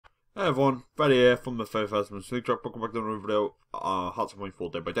Hey everyone, Freddy here from the Hoi4 Sleep Track. Welcome back to another video. Hearts of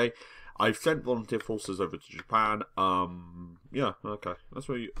Hoi4 day by day. I've sent volunteer forces over to Japan. Yeah, okay. Let's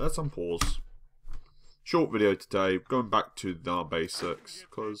unpause. Short video today, going back to the basics,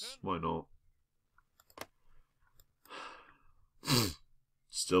 because why not?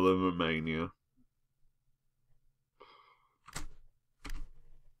 Still in Romania.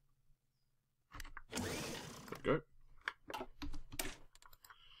 There we go.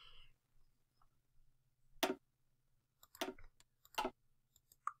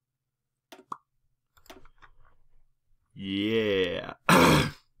 Yeah.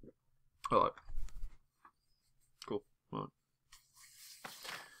 Alright. Cool. Right.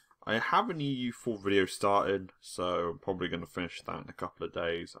 I have an EU4 video started, so I'm probably going to finish that in a couple of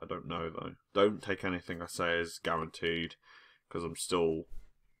days. I don't know though. Don't take anything I say as guaranteed, because I'm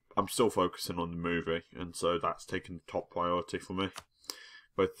still focusing on the movie, and so that's taken top priority for me.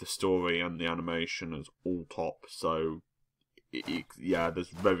 Both the story and the animation is all top, so yeah, there's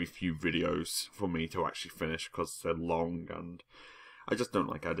very few videos for me to actually finish because they're long and I just don't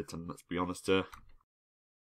like editing, let's be honest here.